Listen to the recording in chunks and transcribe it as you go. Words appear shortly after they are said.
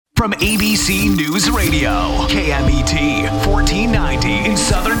From ABC News Radio, KMET 1490 in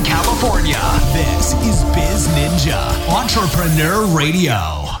Southern California. This is Biz Ninja Entrepreneur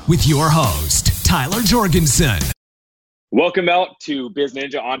Radio with your host, Tyler Jorgensen. Welcome out to Biz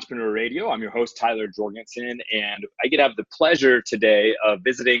Ninja Entrepreneur Radio. I'm your host, Tyler Jorgensen, and I get to have the pleasure today of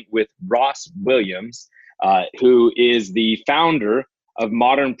visiting with Ross Williams, who is the founder of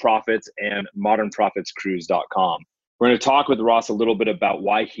Modern Profits and modernprofitscruise.com. We're going to talk with Ross a little bit about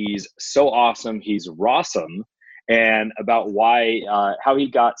why he's so awesome, he's Rossum, and about why, how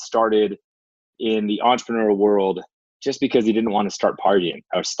he got started in the entrepreneurial world just because he didn't want to start partying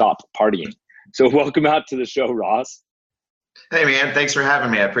or stop partying. So welcome out to the show, Ross. Hey man, thanks for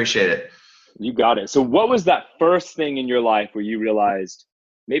having me. I appreciate it. You got it. So what was that first thing in your life where you realized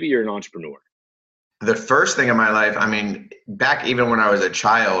maybe you're an entrepreneur? The first thing in my life, I mean, back even when I was a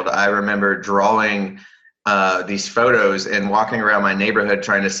child, I remember drawing these photos and walking around my neighborhood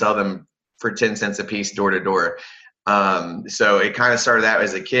trying to sell them for 10 cents a piece door to door. So it kind of started that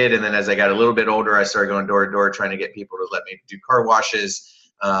as a kid. And then as I got a little bit older, I started going door to door trying to get people to let me do car washes,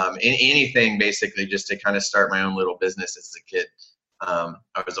 anything basically just to kind of start my own little business as a kid. I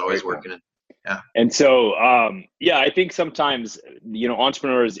was always working. Yeah. And so, I think sometimes,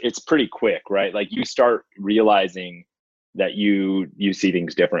 entrepreneurs, it's pretty quick, right? Like you start realizing that you see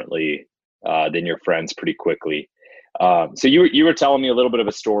things differently than your friends pretty quickly. So you were telling me a little bit of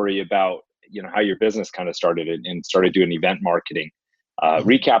a story about, how your business kind of started and started doing event marketing.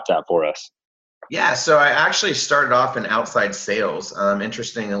 Recap that for us. Yeah. So I actually started off in outside sales.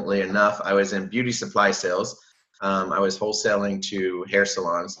 Interestingly enough, I was in beauty supply sales. I was wholesaling to hair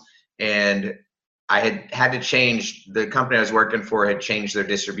salons. And I had to change, the company I was working for had changed their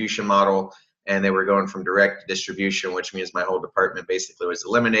distribution model, and they were going from direct distribution, which means my whole department basically was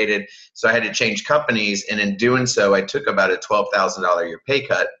eliminated. So I had to change companies, and in doing so, I took about a $12,000 a year pay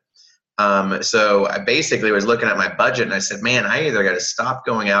cut. So I basically was looking at my budget, and I said, man, I either got to stop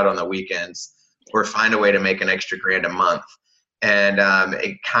going out on the weekends or find a way to make an extra $1,000 a month. And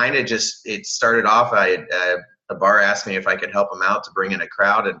it kind of it started off, a bar asked me if I could help them out to bring in a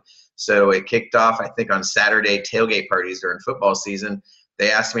crowd, and so it kicked off, I think, on Saturday tailgate parties during football season.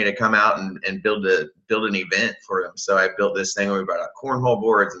 They asked me to come out and build an event for them. So I built this thing where we brought out cornhole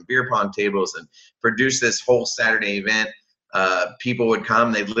boards and beer pong tables and produced this whole Saturday event. People would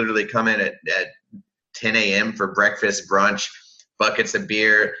come. They'd literally come in at 10 a.m. for breakfast, brunch, buckets of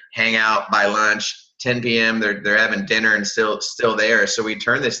beer, hang out by lunch. 10 p.m. they're having dinner and still there. So we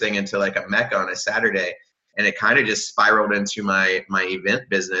turned this thing into like a mecca on a Saturday. And it kind of just spiraled into my event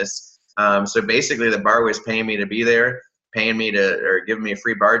business. So basically the bar was paying me to be there, giving me a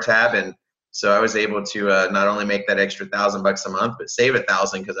free bar tab. And so I was able to not only make that extra $1,000 a month, but save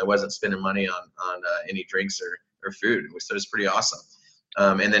 $1,000 because I wasn't spending money on any drinks or food. So it was pretty awesome.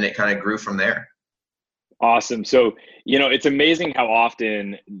 And then it kind of grew from there. Awesome. So, it's amazing how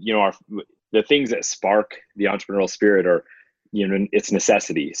often, the things that spark the entrepreneurial spirit are, it's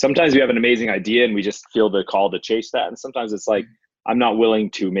necessity. Sometimes we have an amazing idea and we just feel the call to chase that. And sometimes it's like, I'm not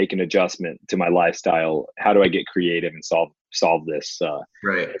willing to make an adjustment to my lifestyle. How do I get creative and solve this?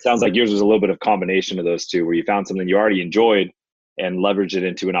 Right. It sounds like yours was a little bit of combination of those two, where you found something you already enjoyed and leveraged it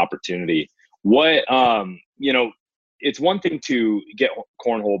into an opportunity. What, it's one thing to get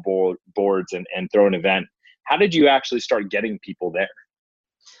cornhole boards and throw an event. How did you actually start getting people there?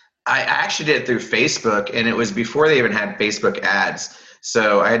 I actually did it through Facebook, and it was before they even had Facebook ads.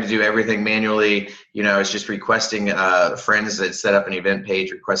 So I had to do everything manually. I was just requesting friends that set up an event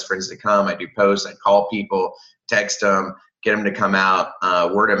page, request friends to come. I do posts, I call people, text them, get them to come out,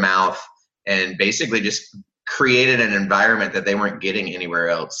 word of mouth, and basically just created an environment that they weren't getting anywhere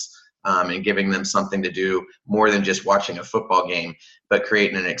else, and giving them something to do more than just watching a football game, but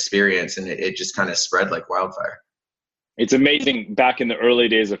creating an experience. And it just kind of spread like wildfire. It's amazing back in the early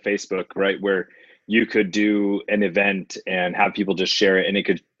days of Facebook, right, where you could do an event and have people just share it,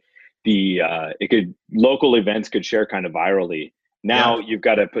 and local events could share kind of virally. Now you've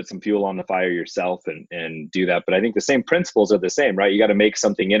got to put some fuel on the fire yourself and do that. But I think the same principles are the same, right? You got to make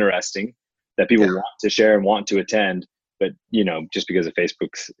something interesting that people want to share and want to attend. But, just because of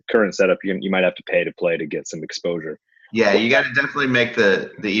Facebook's current setup, you might have to pay to play to get some exposure. Yeah, you got to definitely make the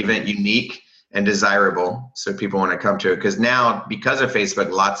event unique and desirable so people want to come to it. Because now, because of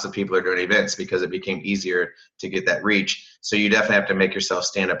Facebook, lots of people are doing events because it became easier to get that reach. So you definitely have to make yourself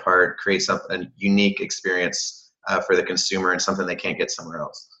stand apart, create a unique experience for the consumer and something they can't get somewhere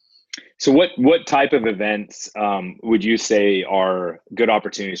else. So what type of events would you say are good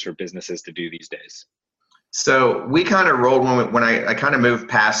opportunities for businesses to do these days? So we kind of rolled when I kind of moved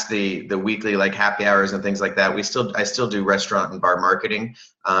past the weekly like happy hours and things like that. I still do restaurant and bar marketing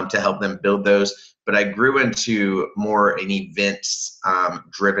to help them build those. But I grew into more an events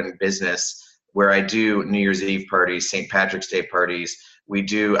driven business where I do New Year's Eve parties, St. Patrick's Day parties.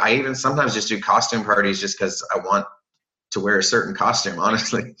 I even sometimes just do costume parties just because I want to wear a certain costume,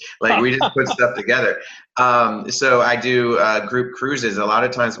 honestly. Like we just put stuff together. So I do group cruises. A lot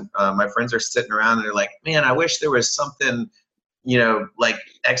of times my friends are sitting around and they're like, man, I wish there was something, like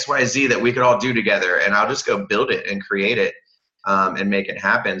XYZ that we could all do together. And I'll just go build it and create it and make it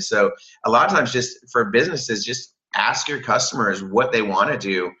happen. So a lot of times just for businesses, just ask your customers what they want to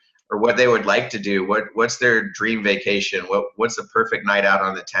do or what they would like to do. What's their dream vacation? What's the perfect night out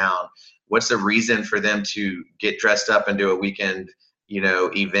on the town? What's the reason for them to get dressed up and do a weekend,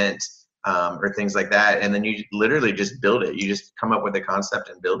 event or things like that? And then you literally just build it. You just come up with a concept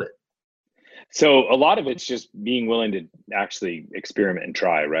and build it. So a lot of it's just being willing to actually experiment and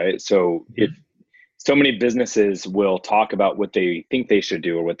try, right? So if so many businesses will talk about what they think they should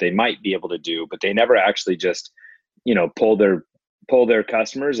do or what they might be able to do, but they never actually just, pull their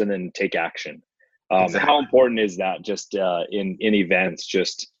customers and then take action. Exactly. How important is that just in events,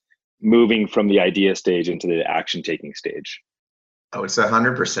 just moving from the idea stage into the action taking stage? Oh, it's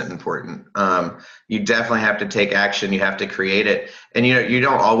 100% important. You definitely have to take action. You have to create it. And, you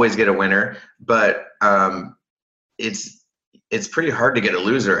don't always get a winner, but it's pretty hard to get a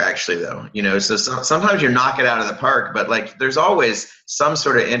loser actually though, so sometimes you knock it out of the park, but like there's always some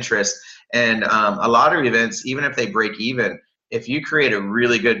sort of interest. And a lot of events, even if they break even, if you create a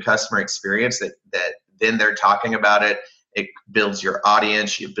really good customer experience that then they're talking about it, it builds your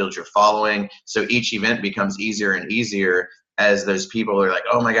audience, you build your following. So each event becomes easier and easier as those people are like,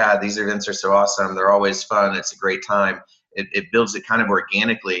 oh my God, these events are so awesome. They're always fun. It's a great time. It builds it kind of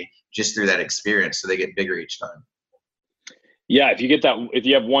organically just through that experience. So they get bigger each time. Yeah. If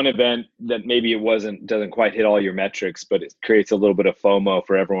you have one event that maybe doesn't quite hit all your metrics, but it creates a little bit of FOMO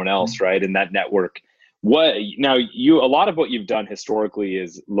for everyone else, right? And that network. A lot of what you've done historically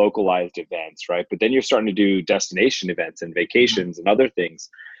is localized events, right? But then you're starting to do destination events and vacations and other things.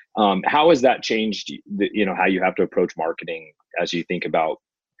 How has that changed, how you have to approach marketing as you think about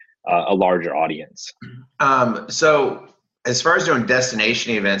a larger audience? So as far as doing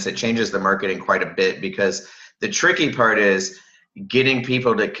destination events, it changes the marketing quite a bit because the tricky part is getting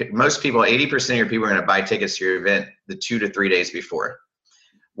people most people, 80% of your people are going to buy tickets to your event the 2 to 3 days before.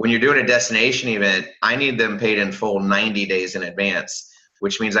 When you're doing a destination event, I need them paid in full 90 days in advance,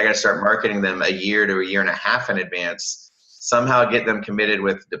 which means I got to start marketing them a year to a year and a half in advance, somehow get them committed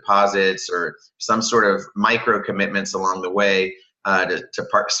with deposits or some sort of micro commitments along the way to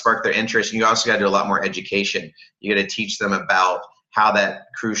spark their interest. You also got to do a lot more education. You got to teach them about how that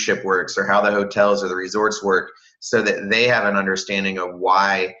cruise ship works or how the hotels or the resorts work so that they have an understanding of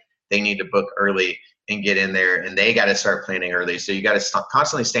why they need to book early and get in there, and they got to start planning early. So you got to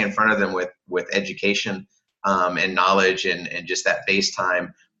constantly stay in front of them with education and knowledge and just that base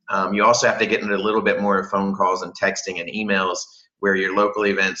time. You also have to get into a little bit more phone calls and texting and emails where your local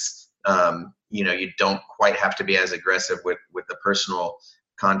events, you don't quite have to be as aggressive with the personal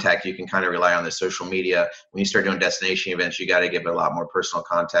contact. You can kind of rely on the social media. When you start doing destination events, you got to give it a lot more personal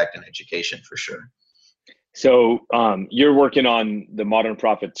contact and education for sure. So you're working on the Modern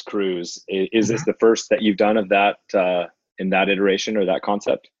Profits cruise. Is this the first that you've done of that in that iteration or that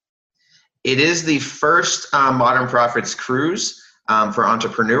concept? It is the first Modern Profits cruise for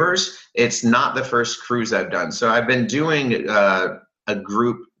entrepreneurs. It's not the first cruise I've done. So I've been doing a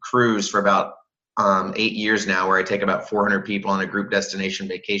group cruise for about 8 years now, where I take about 400 people on a group destination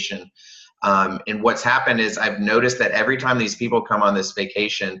vacation. And what's happened is I've noticed that every time these people come on this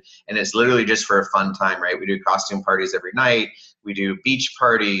vacation, and it's literally just for a fun time, right? We do costume parties every night. We do beach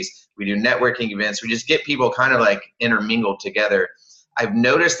parties. We do networking events. We just get people kind of like intermingled together. I've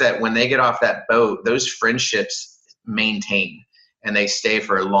noticed that when they get off that boat, those friendships maintain and they stay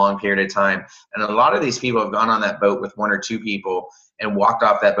for a long period of time. And a lot of these people have gone on that boat with 1 or 2 people and walked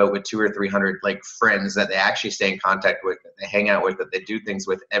off that boat with 200 or 300 like friends that they actually stay in contact with, that they hang out with, that they do things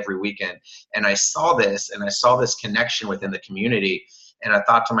with every weekend. And I saw this connection within the community. And I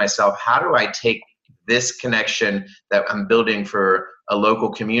thought to myself, how do I take this connection that I'm building for a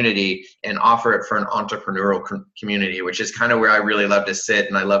local community and offer it for an entrepreneurial community, which is kind of where I really love to sit,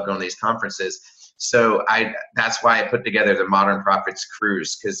 and I love going to these conferences. So that's why I put together the Modern Profits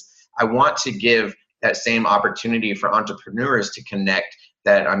Cruise, because I want to give that same opportunity for entrepreneurs to connect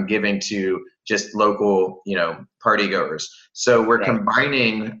that I'm giving to just local, party goers. So we're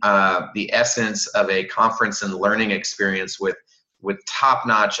combining the essence of a conference and learning experience with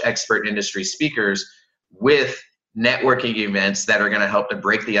top-notch expert industry speakers with networking events that are going to help to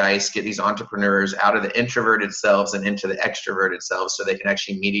break the ice, get these entrepreneurs out of the introverted selves and into the extroverted selves so they can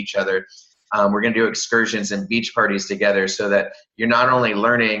actually meet each other. We're going to do excursions and beach parties together so that you're not only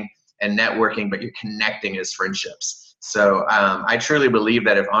learning and networking, but you're connecting as friendships. So I truly believe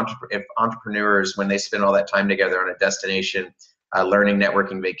that if entrepreneurs, when they spend all that time together on a destination, learning,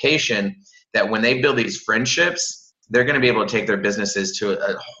 networking vacation, that when they build these friendships, they're going to be able to take their businesses to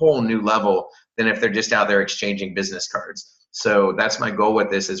a whole new level than if they're just out there exchanging business cards. So that's my goal with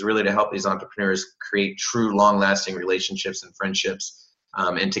this, is really to help these entrepreneurs create true long-lasting relationships and friendships.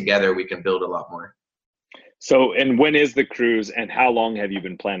 And together we can build a lot more. So, and when is the cruise, and how long have you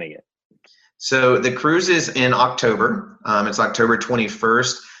been planning it? So the cruise is in October. It's October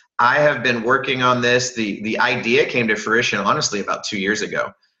 21st. I have been working on this. The idea came to fruition, honestly, about 2 years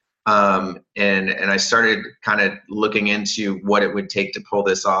ago. And I started kind of looking into what it would take to pull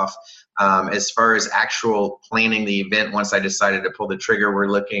this off. As far as actual planning the event, once I decided to pull the trigger,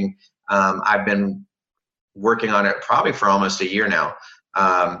 I've been working on it probably for almost a year now,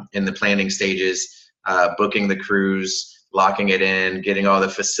 in the planning stages, booking the cruise, locking it in, getting all the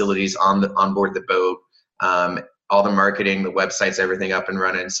facilities on board the boat, all the marketing, the websites, everything up and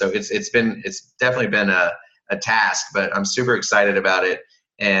running. So it's definitely been a task, but I'm super excited about it.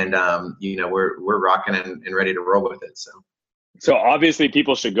 And, we're rocking and ready to roll with it. So obviously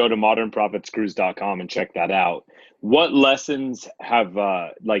people should go to modernprofitscruise.com and check that out. What lessons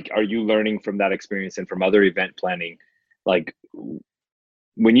are you learning from that experience and from other event planning? Like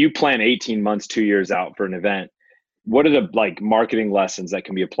when you plan 18 months, 2 years out for an event, what are the marketing lessons that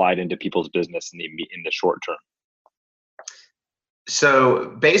can be applied into people's business in the short term?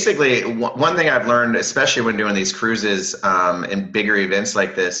 So basically, one thing I've learned, especially when doing these cruises and bigger events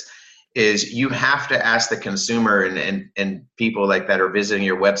like this, is you have to ask the consumer and people that are visiting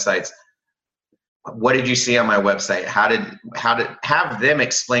your websites, what did you see on my website? How did have them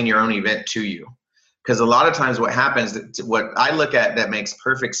explain your own event to you? Because a lot of times what happens, what I look at that makes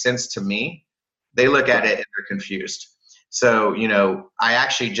perfect sense to me, they look at it and they're confused. So, I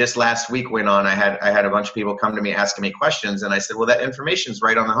actually just last week went on, I had a bunch of people come to me asking me questions, and I said, well, that information's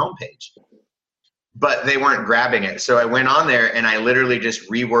right on the homepage. But they weren't grabbing it. So I went on there and I literally just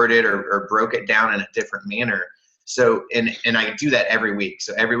reworded or broke it down in a different manner. So, and I do that every week.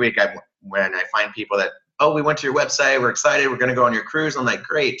 So every week when I find people that, oh, we went to your website, we're excited, we're going to go on your cruise. I'm like,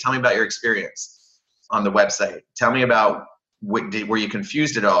 great, tell me about your experience on the website. Tell me about were you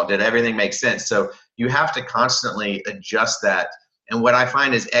confused at all? Did everything make sense? So you have to constantly adjust that. And what I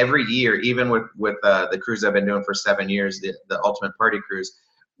find is every year, even with the cruise I've been doing for 7 years, the Ultimate Party Cruise,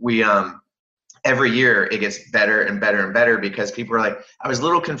 we every year it gets better and better and better, because people are like, I was a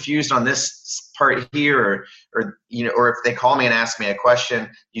little confused on this part here, or if they call me and ask me a question,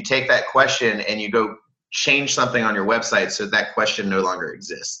 you take that question and you go change something on your website so that question no longer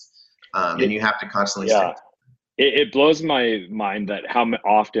exists. And you have to constantly stay. It blows my mind that how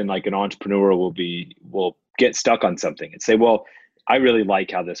often an entrepreneur will get stuck on something and say, well, I really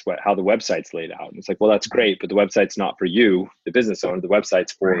like how the website's laid out. And it's like, well, that's great, but the website's not for you, the business owner. The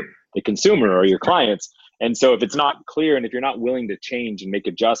website's for the consumer or your clients. And so if it's not clear, and if you're not willing to change and make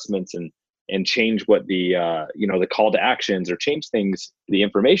adjustments and change what the call to actions, or change things, the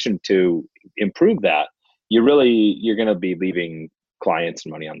information to improve that, you're going to be leaving clients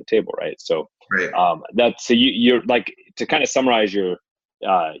and money on the table, right? So you're to kind of summarize your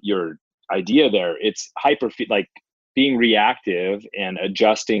idea there, it's being reactive and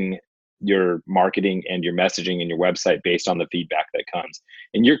adjusting your marketing and your messaging and your website based on the feedback that comes.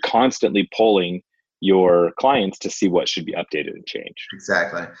 And you're constantly polling your clients to see what should be updated and changed.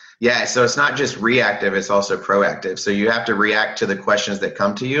 Exactly. Yeah. So it's not just reactive, it's also proactive. So you have to react to the questions that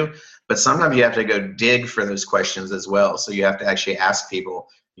come to you, but sometimes you have to go dig for those questions as well. So you have to actually ask people,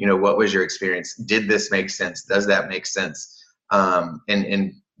 what was your experience? Did this make sense? Does that make sense?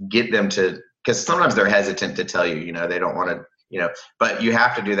 And get them to, because sometimes they're hesitant to tell you, they don't want to, but you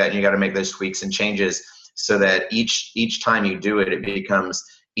have to do that. And you got to make those tweaks and changes so that each time you do it, it becomes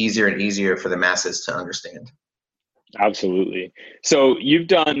easier and easier for the masses to understand. Absolutely. So you've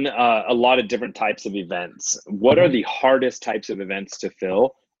done a lot of different types of events. What are the hardest types of events to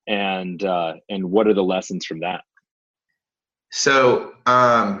fill, and what are the lessons from that? So,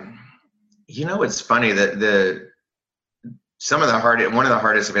 it's funny that one of the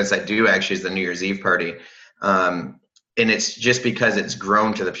hardest events I do actually is the New Year's Eve party. And it's just because it's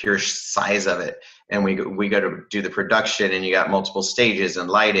grown to the pure size of it. And we go to do the production, and you got multiple stages and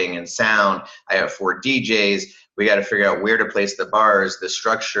lighting and sound. I have 4 DJs. We got to figure out where to place the bars, the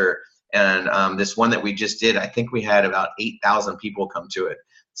structure. And this one that we just did, I think we had about 8,000 people come to it.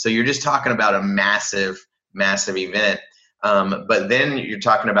 So you're just talking about a massive event. But then you're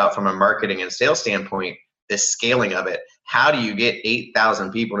talking about, from a marketing and sales standpoint, the scaling of it. How do you get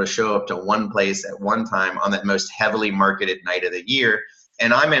 8,000 people to show up to one place at one time on that most heavily marketed night of the year?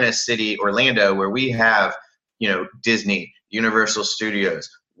 And I'm in a city, Orlando, where we have, Disney, Universal Studios,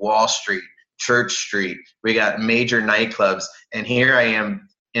 Wall Street, Church Street. We got major nightclubs. And here I am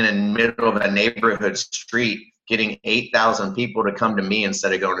in the middle of a neighborhood street getting 8,000 people to come to me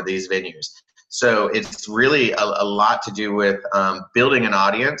instead of going to these venues. So it's really a lot to do with building an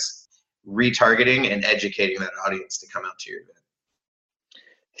audience, retargeting, and educating that audience to come out to your event.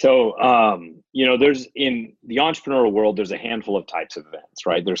 So, there's, in the entrepreneurial world, there's a handful of types of events,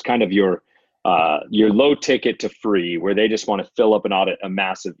 right? There's kind of your low ticket to free, where they just want to fill up a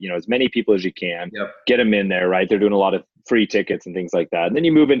massive, as many people as you can, Yep. Get them in there, right? They're doing a lot of free tickets and things like that. And then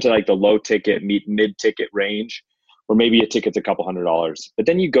you move into like the low ticket, mid ticket range, or maybe a ticket's a couple $100. But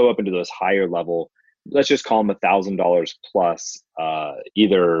then you go up into those higher level, let's just call them $1,000 plus,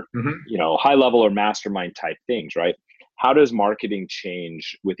 either, high level or mastermind type things, right? How does marketing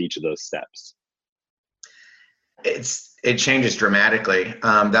change with each of those steps? It changes dramatically.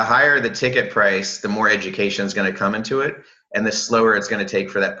 The higher the ticket price, the more education is going to come into it, and the slower it's going to take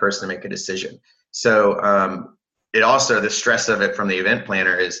for that person to make a decision. So it also, the stress of it from the event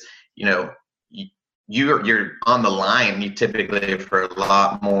planner is, you're on the line, you typically, for a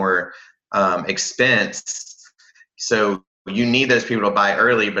lot more expense. So you need those people to buy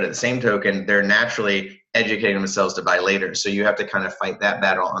early, but at the same token, they're naturally educating themselves to buy later. So you have to kind of fight that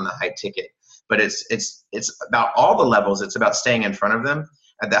battle on the high ticket. But it's about all the levels. It's about staying in front of them.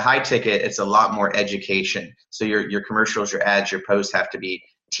 At the high ticket, it's a lot more education. So your commercials, your ads, your posts have to be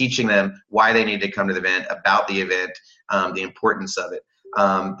teaching them why they need to come to the event, about the event, the importance of it.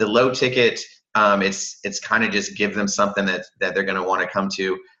 The low ticket, it's kind of just give them something that they're going to want to come to.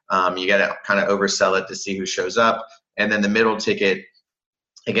 You got to kind of oversell it to see who shows up. And then the middle ticket,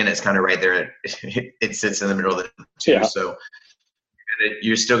 again, it's kind of right there. It sits in the middle of the two. Yeah. So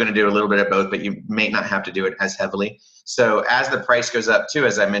you're still going to do a little bit of both, but you may not have to do it as heavily. So as the price goes up too,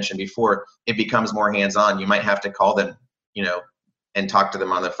 as I mentioned before, it becomes more hands-on. You might have to call them, and talk to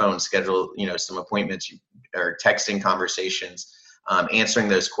them on the phone, schedule, some appointments or texting conversations, answering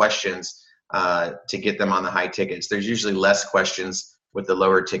those questions to get them on the high tickets. There's usually less questions with the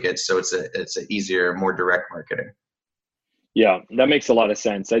lower tickets, so it's a easier, more direct marketing. Yeah, that makes a lot of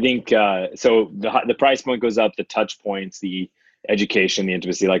sense. I think so. The price point goes up, the touch points, the education, the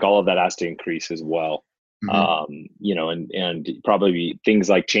intimacy, like all of that has to increase as well. Mm-hmm. And probably things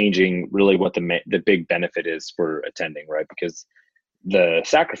like changing really what the big benefit is for attending, right? Because the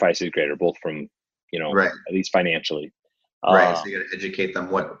sacrifice is greater, both from, right. At least financially. Right. So you got to educate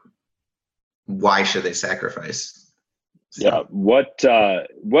them. Why should they sacrifice? So. Yeah. What,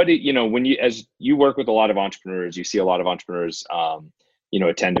 when as you work with a lot of entrepreneurs, you see a lot of entrepreneurs,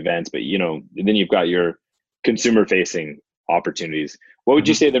 attend events, but, then you've got your consumer facing opportunities. What would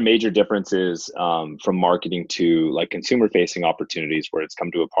you say the major difference is from marketing to like consumer facing opportunities, where it's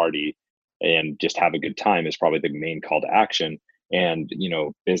come to a party and just have a good time is probably the main call to action, and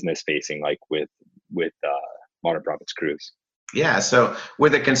business facing, like with Modern Profits Cruise? Yeah. So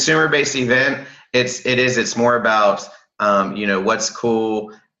with a consumer based event, it's more about what's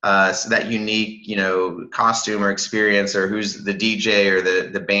cool, so that unique costume or experience, or who's the DJ or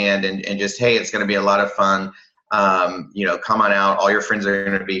the band, and just, hey, it's going to be a lot of fun. Come on out, all your friends are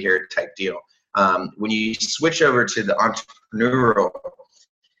going to be here type deal. When you switch over to the entrepreneurial,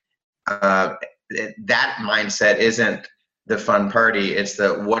 that mindset isn't the fun party. It's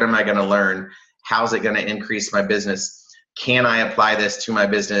the, what am I going to learn? How's it going to increase my business? Can I apply this to my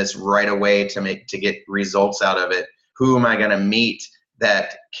business right away to get results out of it? Who am I going to meet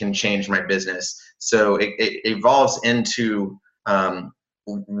that can change my business? So it evolves into,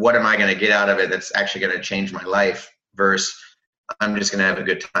 what am I going to get out of it that's actually going to change my life, versus I'm just going to have a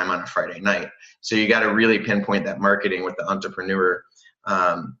good time on a Friday night. So you got to really pinpoint that marketing with the entrepreneur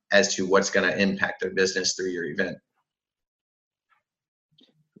as to what's going to impact their business through your event.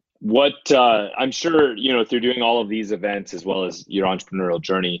 What I'm sure, through doing all of these events as well as your entrepreneurial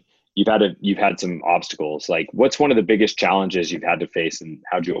journey, you've had some obstacles. Like, what's one of the biggest challenges you've had to face, and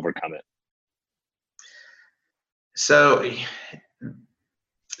how'd you overcome it? So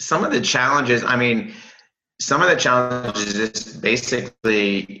some of the challenges is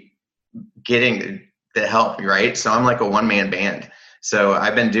basically getting the help, right? So I'm like a one-man band. So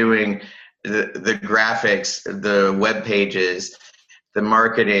I've been doing the graphics, the web pages, the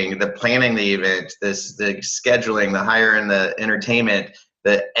marketing, the planning the event, the scheduling, the hiring, the entertainment,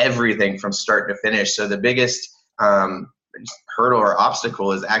 the everything from start to finish. So the biggest hurdle or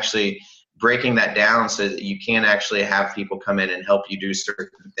obstacle is actually breaking that down so that you can actually have people come in and help you do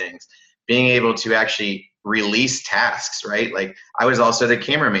certain things. Being able to actually release tasks, right? Like I was also the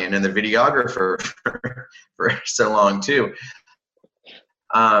cameraman and the videographer for so long too.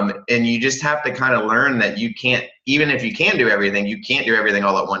 And you just have to kind of learn that you can't, even if you can do everything, you can't do everything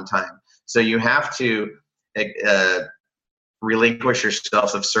all at one time. So you have to relinquish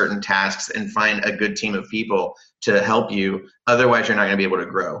yourself of certain tasks and find a good team of people to help you. Otherwise, you're not going to be able to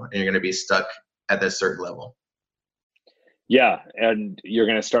grow and you're going to be stuck at this certain level. Yeah, and you're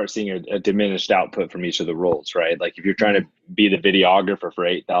going to start seeing a diminished output from each of the roles, right? Like if you're trying to be the videographer for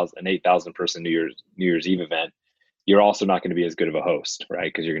an 8,000 person New Year's Eve event, you're also not going to be as good of a host,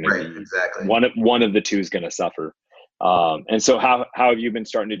 right? Because you're going to be exactly. one of the two is going to suffer. And so how have you been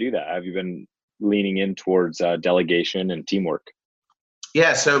starting to do that? Have you been leaning in towards delegation and teamwork?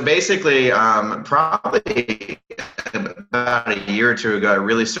 Yeah, so basically, probably about a year or two ago, I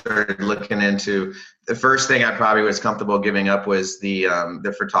really started looking into, the first thing I probably was comfortable giving up was the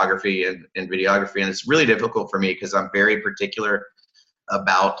photography and videography. And it's really difficult for me because I'm very particular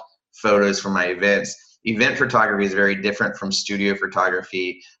about photos for my events. Event photography is very different from studio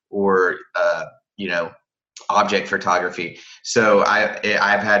photography or, object photography. So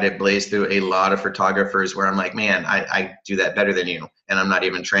I've had to blaze through a lot of photographers where I'm like, man, I do that better than you, and I'm not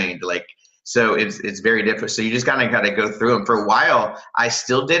even trained. So it's very different. So you just kind of got to go through them. For a while, I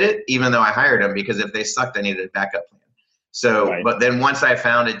still did it, even though I hired them, because if they sucked, I needed a backup plan. So, right. But then once I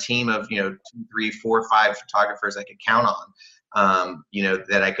found a team of 2, 3, 4, 5 photographers I could count on,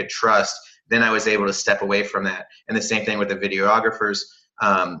 that I could trust, then I was able to step away from that. And the same thing with the videographers.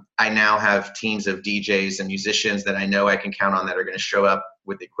 I now have teams of DJs and musicians that I know I can count on that are going to show up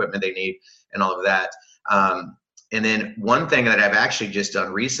with the equipment they need and all of that. And then one thing that I've actually just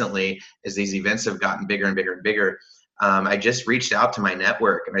done recently is these events have gotten bigger and bigger and bigger. I just reached out to my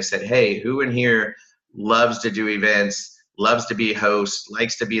network and I said, hey, who in here loves to do events, loves to be a host,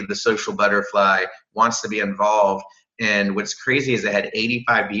 likes to be the social butterfly, wants to be involved? And what's crazy is I had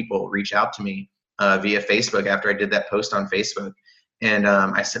 85 people reach out to me via Facebook after I did that post on Facebook. And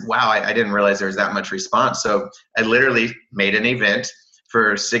I said, wow, I didn't realize there was that much response. So I literally made an event.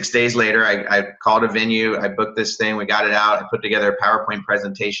 For 6 days later, I called a venue. I booked this thing. We got it out. I put together a PowerPoint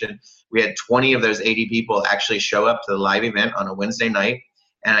presentation. We had 20 of those 80 people actually show up to the live event on a Wednesday night.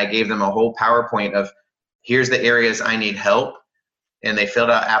 And I gave them a whole PowerPoint of, here's the areas I need help. And they filled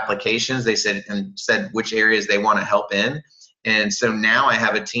out applications. They said which areas they want to help in. And so now I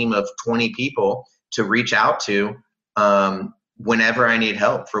have a team of 20 people to reach out to whenever I need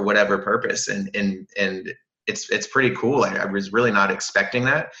help for whatever purpose. And it's pretty cool. I was really not expecting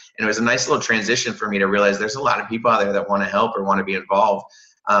that. And it was a nice little transition for me to realize there's a lot of people out there that want to help or want to be involved.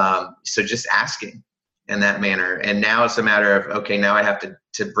 So just asking in that manner. And now it's a matter of, okay, now I have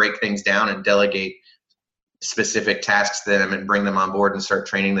to break things down and delegate specific tasks to them and bring them on board and start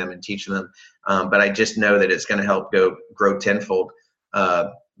training them and teaching them. But I just know that it's going to help grow tenfold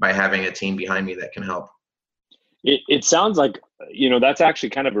by having a team behind me that can help. It sounds like, that's actually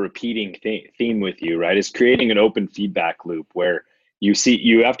kind of a repeating theme with you, right? Is creating an open feedback loop where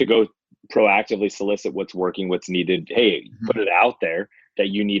you have to go proactively solicit what's working, what's needed. Hey, put it out there that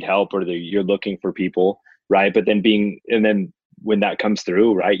you need help or that you're looking for people, right? But then then when that comes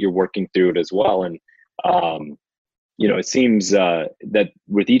through, right, you're working through it as well. And, it seems that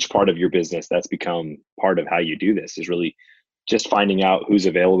with each part of your business, that's become part of how you do this, is really just finding out who's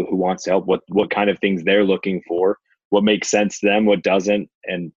available, who wants to help, what kind of things they're looking for, what makes sense to them, what doesn't,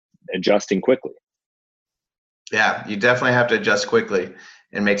 and adjusting quickly. Yeah, you definitely have to adjust quickly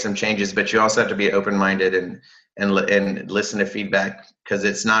and make some changes, but you also have to be open-minded and listen to feedback, because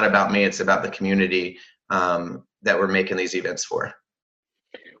it's not about me, it's about the community that we're making these events for.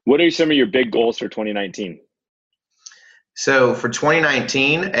 What are some of your big goals for 2019? So for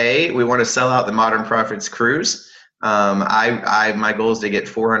 2019, we want to sell out the Modern Profits cruise. My goal is to get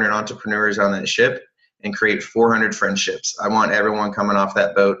 400 entrepreneurs on that ship and create 400 friendships. I want everyone coming off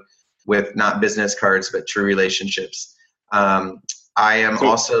that boat with not business cards, but true relationships. I am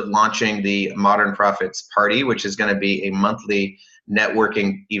also launching the Modern Profits Party, which is going to be a monthly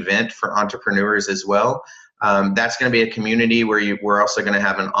networking event for entrepreneurs as well. That's going to be a community where we're also going to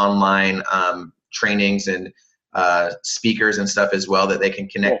have an online trainings and speakers and stuff as well that they can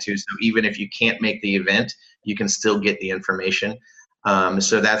connect to. So even if you can't make the event, you can still get the information.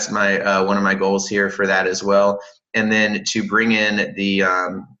 So that's my one of my goals here for that as well. And then to bring in the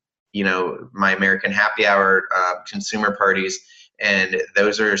my American Happy Hour consumer parties, and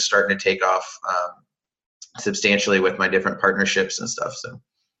those are starting to take off substantially with my different partnerships and stuff. So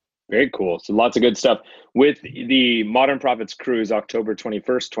Very cool. So lots of good stuff. With the Modern Profits Cruise, October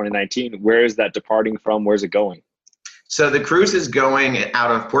 21st, 2019, where is that departing from? Where's it going? So the cruise is going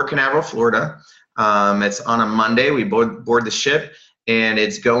out of Port Canaveral, Florida. It's on a Monday. We board the ship, and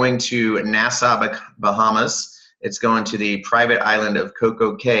it's going to Nassau, Bahamas. It's going to the private island of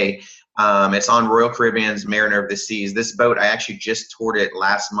Coco Cay. It's on Royal Caribbean's Mariner of the Seas. This boat, I actually just toured it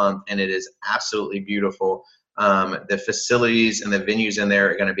last month, and it is absolutely beautiful. The facilities and the venues in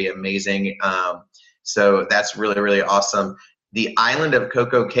there are going to be amazing. So that's really, really awesome. The island of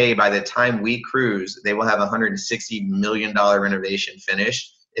Coco Cay, by the time we cruise, they will have a $160 million renovation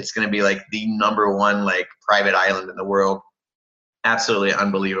finished. It's going to be like the #1 like private island in the world. Absolutely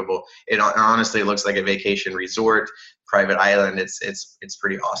unbelievable. It honestly looks like a vacation resort, private island. It's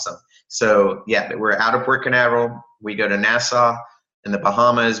pretty awesome. So yeah, we're out of Port Canaveral. We go to Nassau in the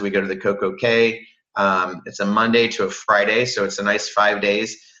Bahamas. We go to the Coco Cay. It's a Monday to a Friday, so it's a nice 5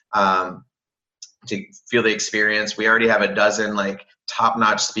 days to feel the experience. We already have a dozen like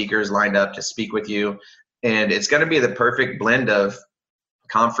top-notch speakers lined up to speak with you, and it's going to be the perfect blend of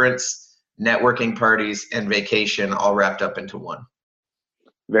conference, networking parties, and vacation all wrapped up into one.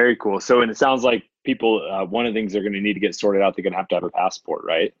 Very cool. So, and it sounds like people, one of the things they're going to need to get sorted out, they're going to have a passport,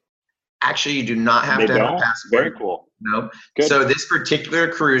 right? Actually, you do not have to have a passport. Very cool. No. Good. So this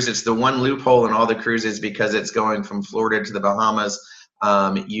particular cruise, it's the one loophole in all the cruises because it's going from Florida to the Bahamas.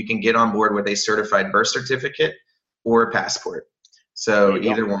 You can get on board with a certified birth certificate or a passport. So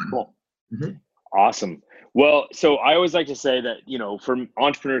either one. Cool. Mm-hmm. Awesome. Well, so I always like to say that, for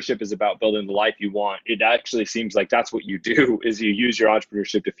entrepreneurship is about building the life you want. It actually seems like that's what you do, is you use your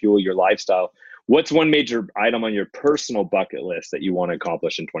entrepreneurship to fuel your lifestyle. What's one major item on your personal bucket list that you want to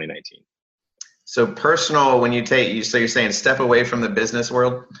accomplish in 2019? So personal, when you so you're saying step away from the business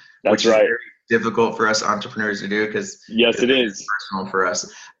world? That's which right. Is very difficult for us entrepreneurs to do because yes, it is personal for us.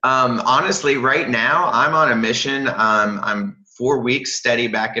 Honestly, right now I'm on a mission. I'm 4 weeks steady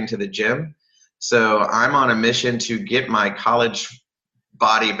back into the gym. So I'm on a mission to get my college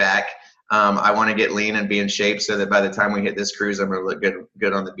body back. I want to get lean and be in shape so that by the time we hit this cruise, I'm going to look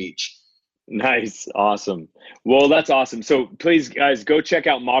good on the beach. Nice. Awesome. Well, that's awesome. So please, guys, go check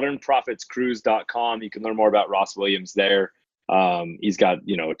out modernprofitscruise.com. You can learn more about Ross Williams there. He's got,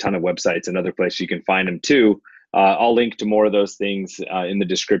 a ton of websites and other places you can find him too. I'll link to more of those things in the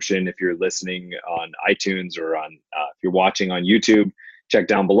description. If you're listening on iTunes or if you're watching on YouTube, check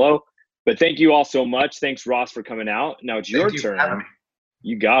down below. But thank you all so much. Thanks, Ross, for coming out. Now it's your turn.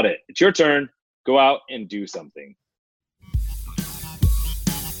 You got it. It's your turn. Go out and do something.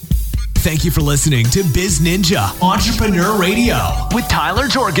 Thank you for listening to Biz Ninja Entrepreneur Radio with Tyler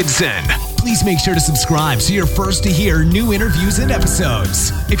Jorgensen. Please make sure to subscribe so you're first to hear new interviews and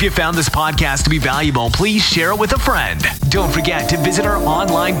episodes. If you found this podcast to be valuable, please share it with a friend. Don't forget to visit our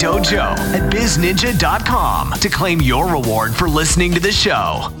online dojo at bizninja.com to claim your reward for listening to the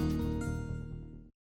show.